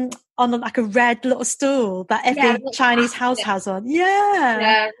on like a red little stool that every Chinese house has on.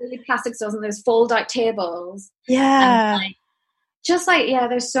 Yeah, really plastic stools and those fold out tables. Yeah, and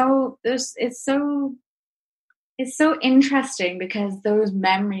it's so interesting because those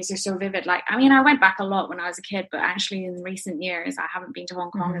memories are so vivid. Like, I mean, I went back a lot when I was a kid, but actually in recent years, I haven't been to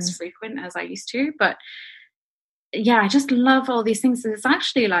Hong Kong as frequent as I used to. But yeah, I just love all these things. It's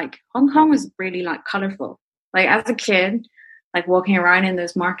actually like Hong Kong was really like colorful. Like as a kid, like walking around in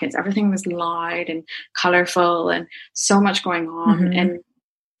those markets, everything was loud and colorful and so much going on. And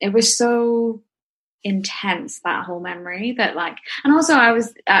it was so intense, that whole memory, that like, and also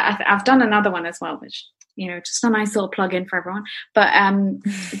I've done another one as well, which, you know, just a nice little plug in for everyone. But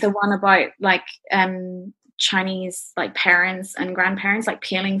the one about like Chinese like parents and grandparents like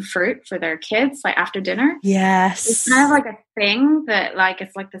peeling fruit for their kids like after dinner. Yes, it's kind of like a thing that like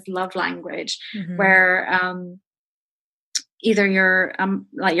it's like this love language where either your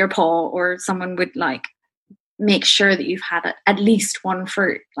like your paw or someone would like make sure that you've had at least one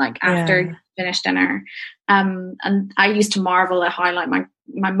fruit like after you finish dinner. And I used to marvel at how like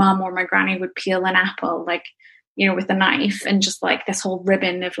my mum or my granny would peel an apple like, you know, with a knife, and just like this whole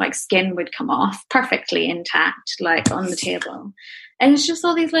ribbon of like skin would come off perfectly intact like on the table. And it's just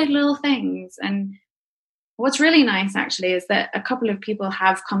all these like little things. And what's really nice actually is that a couple of people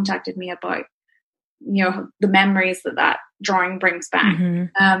have contacted me about, you know, the memories that drawing brings back.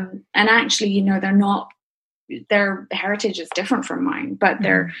 And actually, you know, their heritage is different from mine, but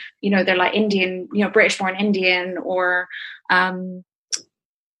they're, you know, they're like Indian, you know, British born Indian, or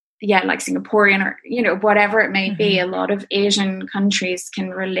like Singaporean, or, you know, whatever it may be. A lot of Asian countries can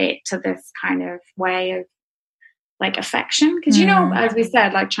relate to this kind of way of like affection. Because, you know, as we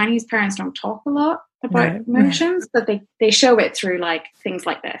said, like Chinese parents don't talk a lot about emotions, but they show it through like things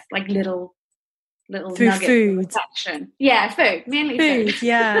like this, like little through nuggets food. of affection. Yeah, food, mainly food.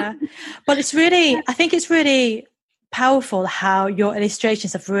 Yeah. But it's really, I think it's really powerful how your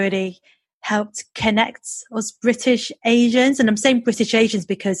illustrations have really helped connect us British Asians. And I'm saying British Asians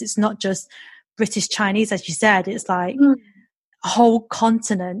because it's not just British Chinese, as you said. It's like a whole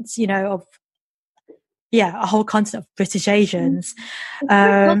continent, you know, a whole continent of British Asians.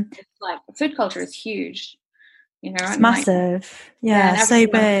 Food culture is huge, you know. It's massive. Like, so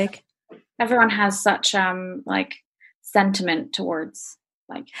big. Everyone has such like sentiment towards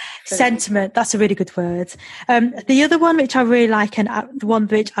like food. Sentiment. That's a really good word. The other one which I really like, and the one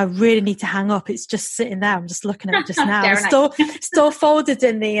which I really need to hang up, it's just sitting there. I'm just looking at it just now. still folded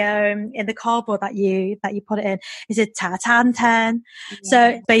in the cardboard that you put it in. Is it ta tan tan?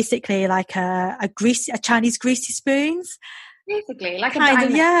 So basically like a Chinese greasy spoons. Basically, like kind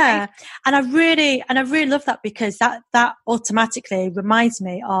of, yeah. And I really love that because that automatically reminds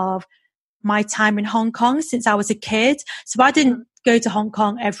me of my time in Hong Kong since I was a kid. So I didn't go to Hong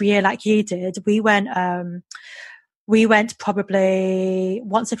Kong every year like you did. We went probably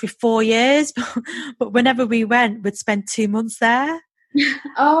once every 4 years, but whenever we went, we'd spend 2 months there.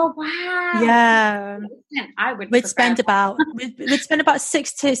 Oh wow! Yeah, We'd spend about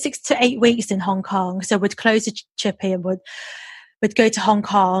 6 to 8 weeks in Hong Kong. So we'd close the Chippy and would go to Hong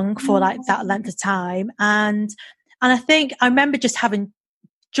Kong for like that length of time. And I think I remember just having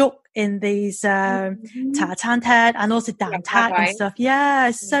juk in these ta tan tan and also dan tak and stuff. Yeah,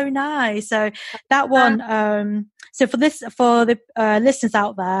 it's so nice. So that one, so for the listeners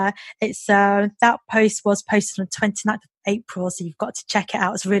out there, it's that post was posted on 29th of April, so you've got to check it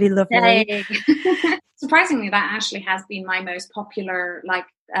out. It's really lovely. Surprisingly, that actually has been my most popular like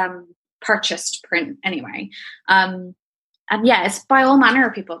purchased print anyway. And yeah, it's by all manner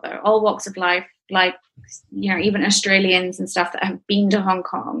of people though, all walks of life, like, you know, even Australians and stuff that have been to Hong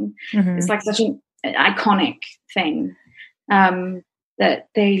Kong. It's like such an iconic thing that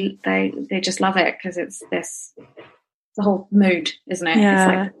they just love it because it's the whole mood, isn't it? Yeah.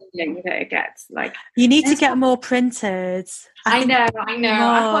 It's like the feeling that it gets. Like you need to get more printed. I know.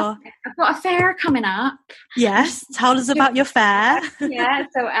 I've got a fair coming up. Yes, tell us about your fair. Yeah,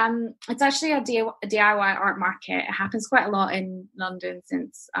 so it's actually a DIY art market. It happens quite a lot in London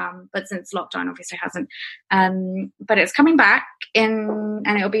but since lockdown obviously hasn't. But it's coming back and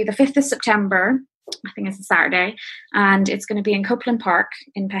it'll be the 5th of September. I think it's a Saturday, and it's going to be in Copeland Park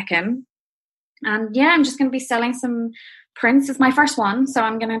in Peckham. And yeah, I'm just going to be selling some prints. It's my first one, so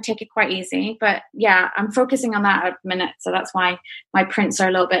I'm going to take it quite easy. But yeah, I'm focusing on that at the minute. So that's why my prints are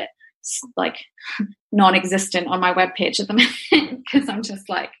a little bit like non-existent on my webpage at the minute because I'm just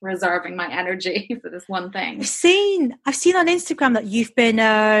like reserving my energy for this one thing. I've seen on Instagram that you've been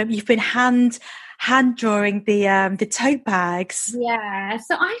hand drawing the tote bags. Yeah.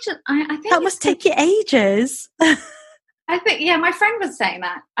 So I think that must take you ages. I think, yeah, my friend was saying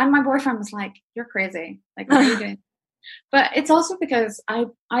that. And my boyfriend was like, you're crazy. Like, what are you doing? But it's also because I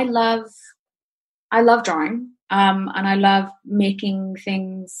love drawing. And I love making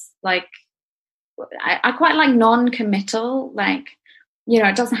things like, I quite like non-committal, like,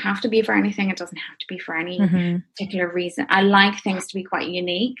 it doesn't have to be for anything. It doesn't have to be for any particular reason. I like things to be quite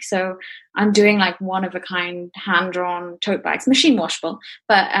unique. So I'm doing like one of a kind hand-drawn tote bags, machine washable,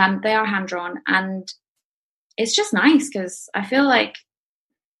 but they are hand-drawn. And it's just nice because I feel like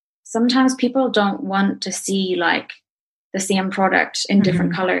sometimes people don't want to see like the same product in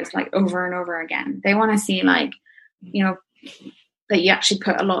different colors, like over and over again. They want to see like, that you actually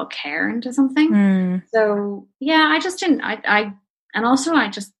put a lot of care into something. So yeah, I just didn't, and also I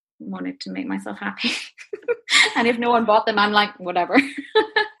just wanted to make myself happy. And if no one bought them, I'm like, whatever.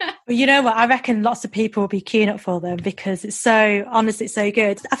 Well, you know what? I reckon lots of people will be queuing up for them because it's so, honestly, it's so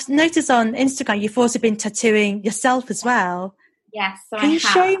good. I've noticed on Instagram, you've also been tattooing yourself as well. Yes. So Can you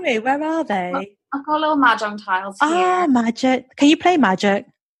show me? Where are they? I've got little Mahjong tiles here. Oh, magic. Can you play magic?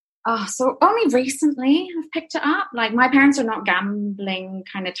 Oh, so only recently I've picked it up. Like my parents are not gambling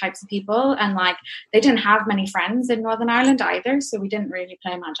kind of types of people, and like they didn't have many friends in Northern Ireland either, so we didn't really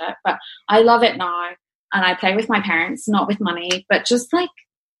play magic. But I love it now, and I play with my parents, not with money, but just like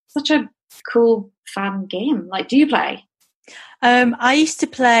such a cool, fun game. Like, do you play? I used to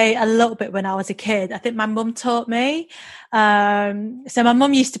play a little bit when I was a kid. I think my mum taught me. So my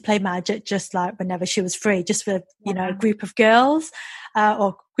mum used to play magic just like whenever she was free, just for, a group of girls,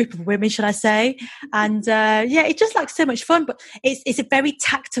 or group of women, should I say. And, it's just like so much fun, but it's a very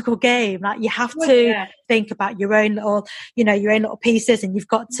tactical game. Like you have to think about your own little, your own little pieces, and you've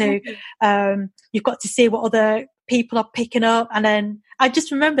got to see what other people are picking up. And then I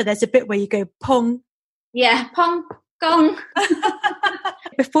just remember there's a bit where you go pong. Yeah, pong. Gong.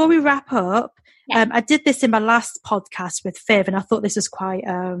 Before we wrap up, I did this in my last podcast with Viv, and I thought this was quite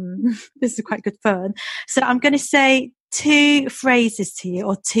good fun. So I'm going to say 2 phrases to you,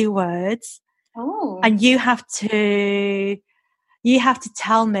 or 2 words, and you have to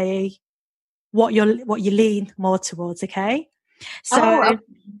tell me what you lean more towards. Okay? So I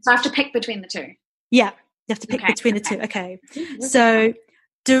have to pick between the 2. Yeah, you have to pick between the 2. Okay. So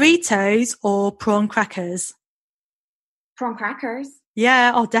Doritos or prawn crackers? Prawn crackers.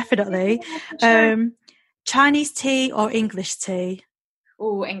 Yeah, definitely. Yeah, sure. Chinese tea or English tea?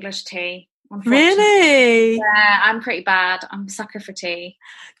 Oh, English tea. Really? Yeah, I'm pretty bad. I'm a sucker for tea.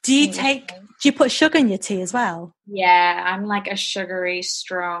 Do you put sugar in your tea as well? Yeah, I'm like a sugary,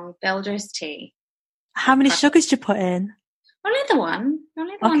 strong Belgian tea. How many sugars do you put in? Only the one.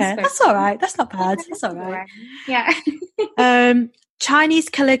 Okay, that's all right. That's not bad. That's all right. Yeah. Chinese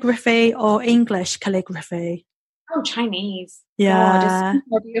calligraphy or English calligraphy? Oh, Chinese. Yeah. It's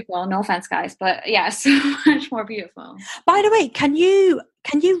more beautiful. No offense, guys, but yeah, so much more beautiful. By the way, can you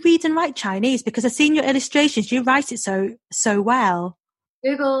read and write Chinese? Because I've seen your illustrations. You write it so well.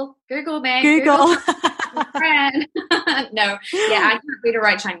 Google, man. Google. No, yeah, I can't read or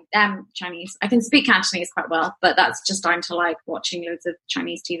write Chinese. I can speak Cantonese quite well, but that's just down to like watching loads of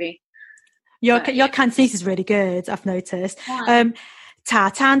Chinese TV. Your Cantonese is really good, I've noticed. Ta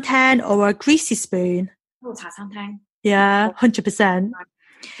tan tan or a greasy spoon? Oh, ta tan tan. Yeah, 100%.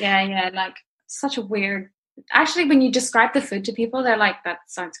 Yeah, like such a weird. Actually, when you describe the food to people, they're like, "That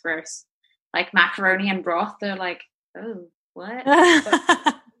sounds gross." Like macaroni and broth, they're like, "Oh, what?"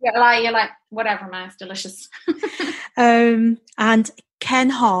 You're like, whatever, man, it's delicious. And Ken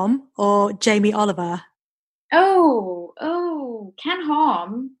Hom or Jamie Oliver? Oh, Ken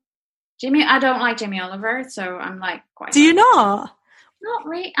Hom. I don't like Jamie Oliver, so I'm like quite. Do you not? Not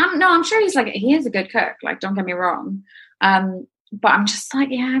really. I'm sure he is a good cook. Like, don't get me wrong. But I'm just like,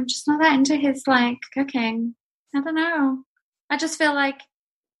 I'm just not that into his like cooking. I don't know. I just feel like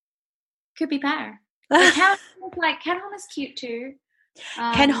could be better. Ken Hom is cute too.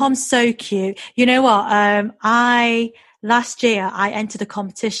 Ken Hom's so cute. You know what? Last year I entered a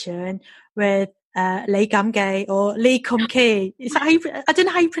competition with Lee Gamgay or Lee Kum Ki. I don't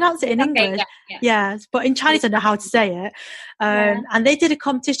know how you pronounce it in English. Yeah, but in Chinese I know how to say it. And they did a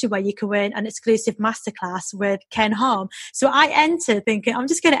competition where you could win an exclusive masterclass with Ken Hom. So I entered thinking I'm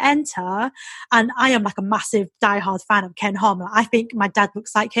just going to enter, and I am like a massive diehard fan of Ken Hom. I think my dad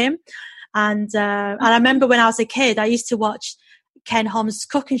looks like him, and I remember when I was a kid I used to watch Ken Hom's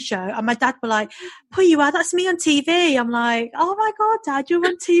cooking show, and my dad were like, "Put you are, that's me on TV." I'm like, "Oh my god, Dad, you're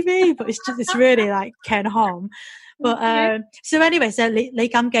on TV!" But it's really like Ken Hom. But so anyway, so Lee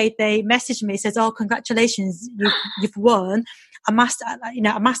Gamgay, they messaged me, says, "Oh, congratulations, you've won a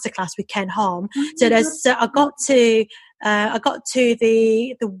masterclass with Ken Hom." So I got to I got to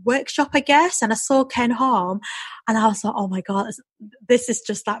the workshop, I guess, and I saw Ken Ham, and I was like, oh my God, this is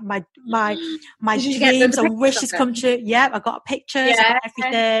just like my dreams and wishes come true. Yeah, I got pictures, I got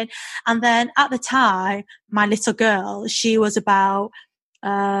everything. And then at the time, my little girl, she was about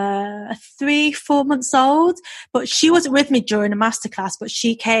 3-4 months old, but she wasn't with me during the masterclass, but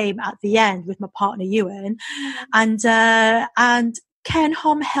she came at the end with my partner Ewan, and Ken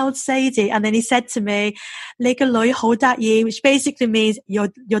Ham held Sadie, and then he said to me, "Lega hold at you," which basically means your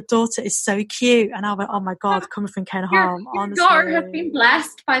daughter is so cute. And I went, "Oh my God, coming from Ken Ham, honestly." Your daughter has been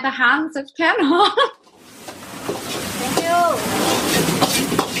blessed by the hands of Ken Ham. Thank you.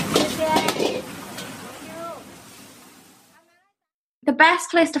 The best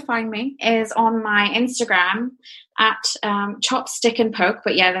place to find me is on my Instagram at Chopstick and Poke,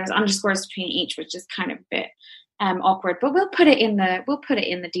 but yeah, there's underscores between each, which is kind of a bit awkward. But we'll put it in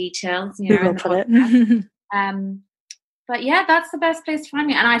the details. You know, we will put it. But yeah, that's the best place to find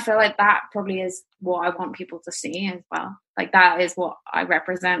me, and I feel like that probably is what I want people to see as well. Like that is what I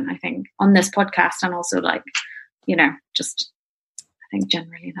represent, I think, on this podcast, and also like, you know, just. I think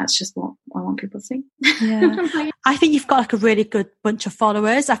generally that's just what I want people to see. Yeah. I think you've got like a really good bunch of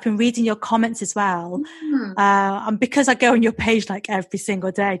followers. I've been reading your comments as well. And because I go on your page like every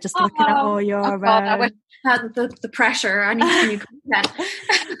single day, just looking at all your... I wish I had the pressure. I need new content.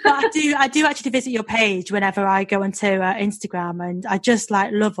 But I do actually visit your page whenever I go onto Instagram, and I just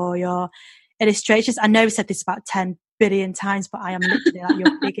like love all your illustrations. I know we said this about 10 billion times, but I am literally like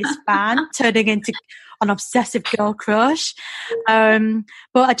your biggest fan, turning into an obsessive girl crush. But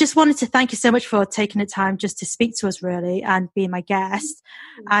I just wanted to thank you so much for taking the time just to speak to us, really, and being my guest.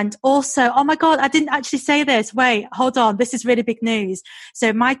 And also, oh my God, I didn't actually say this. Wait, hold on. This is really big news.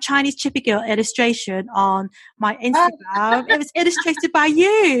 So my Chinese Chippy Girl illustration on my Instagram, it was illustrated by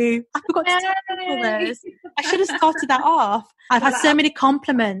you. I forgot to tell you this. I should have started that off. I've had so many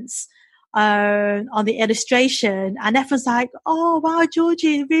compliments on the illustration, and everyone's like, "Oh wow,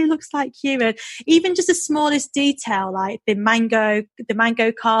 Georgie, it really looks like you." And even just the smallest detail, like the mango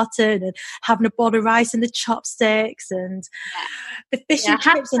carton, and having a bowl of rice and the chopsticks, and the fish and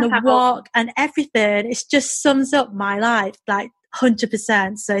chips and the wok, and everything. It just sums up my life, like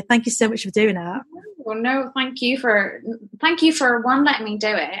 100%. So thank you so much for doing that. Well, no, thank you for one, letting me do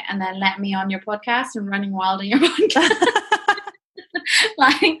it, and then letting me on your podcast and running wild on your podcast.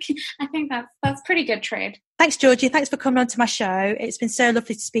 Like, I think that's pretty good trade. Thanks, Georgie. Thanks for coming on to my show. It's been so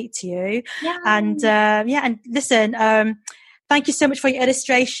lovely to speak to you. Yeah. And listen, thank you so much for your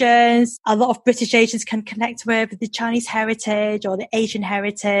illustrations. A lot of British Asians can connect with the Chinese heritage or the Asian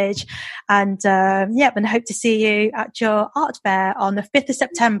heritage. And and I hope to see you at your art fair on the 5th of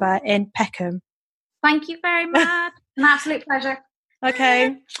September in Peckham. Thank you very much. An absolute pleasure.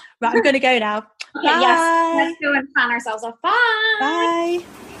 Okay. Right, I'm going to go now. Okay, bye. Yes. Let's go and plan ourselves off. Bye. Bye.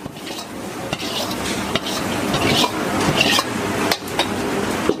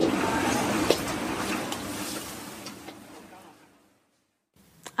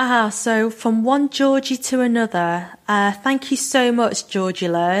 So from one Georgie to another, thank you so much, Georgie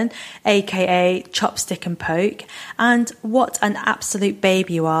Learn, aka Chopstick and Poke, and what an absolute babe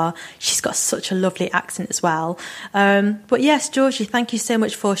you are. She's got such a lovely accent as well. But yes, Georgie, thank you so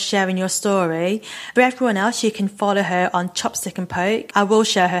much for sharing your story. For everyone else, you can follow her on Chopstick and Poke. I will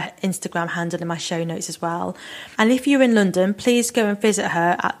share her Instagram handle in my show notes as well. And if you're in London, please go and visit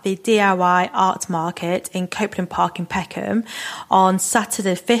her at the DIY Art Market in Copeland Park in Peckham on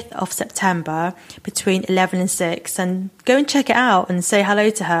Saturday 5th of September between 11 and 6, and go and check it out and say hello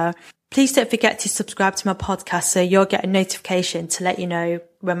to her. Please don't forget to subscribe to my podcast so you'll get a notification to let you know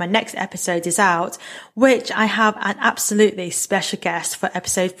when my next episode is out, which I have an absolutely special guest for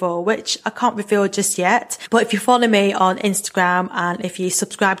episode 4, which I can't reveal just yet. But if you follow me on Instagram and if you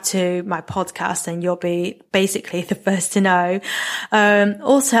subscribe to my podcast, then you'll be basically the first to know.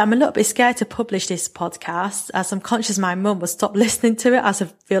 Also, I'm a little bit scared to publish this podcast as I'm conscious my mum will stop listening to it, as I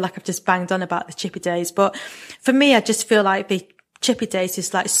feel like I've just banged on about the Chippy Days. But for me, I just feel like the Chippy Days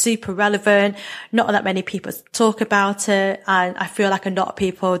is like super relevant. Not that many people talk about it, and I feel like a lot of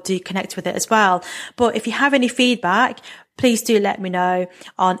people do connect with it as well. But if you have any feedback, please do let me know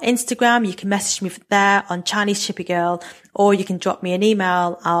on Instagram. You can message me there on Chinese Chippy Girl, or you can drop me an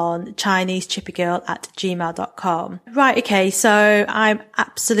email on chinesechippygirl@gmail.com. Right. Okay. So I'm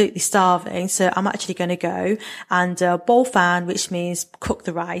absolutely starving. So I'm actually going to go and bowl fan, which means cook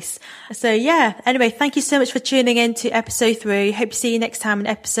the rice. So yeah. Anyway, thank you so much for tuning in to episode 3. Hope to see you next time in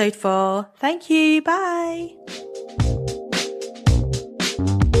episode 4. Thank you. Bye.